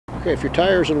Okay, if your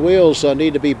tires and wheels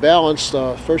need to be balanced,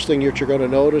 first thing that you're going to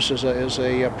notice is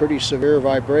a pretty severe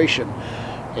vibration.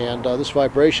 And this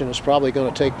vibration is probably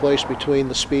going to take place between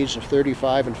the speeds of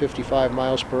 35 and 55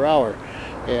 miles per hour.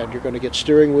 And you're going to get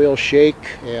steering wheel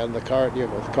shake, and the car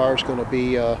is going to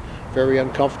be very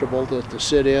uncomfortable to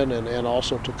sit in and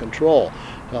also to control.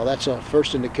 Now that's a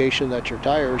first indication that your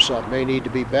tires may need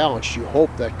to be balanced. You hope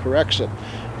that corrects it.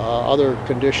 Other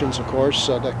conditions, of course,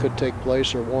 that could take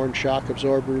place are worn shock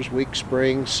absorbers, weak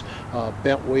springs,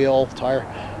 bent wheel, tire.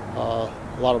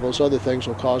 A lot of those other things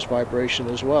will cause vibration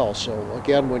as well. So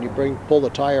again, when you pull the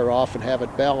tire off and have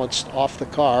it balanced off the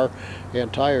car,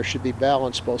 and tires should be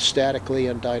balanced both statically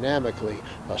and dynamically.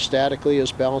 Statically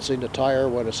is balancing the tire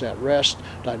when it's at rest.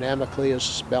 Dynamically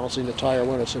is balancing the tire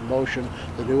when it's in motion.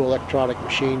 The new electronic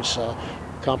machines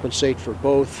compensate for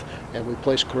both, and we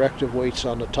place corrective weights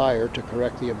on the tire to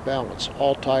correct the imbalance.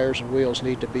 All tires and wheels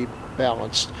need to be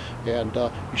balanced, and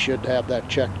you should have that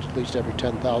checked at least every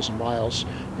 10,000 miles.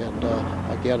 And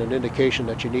again, an indication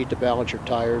that you need to balance your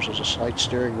tires is a slight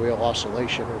steering wheel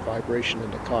oscillation or vibration in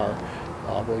the car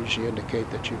will usually indicate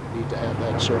that you need to have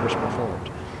that service performed.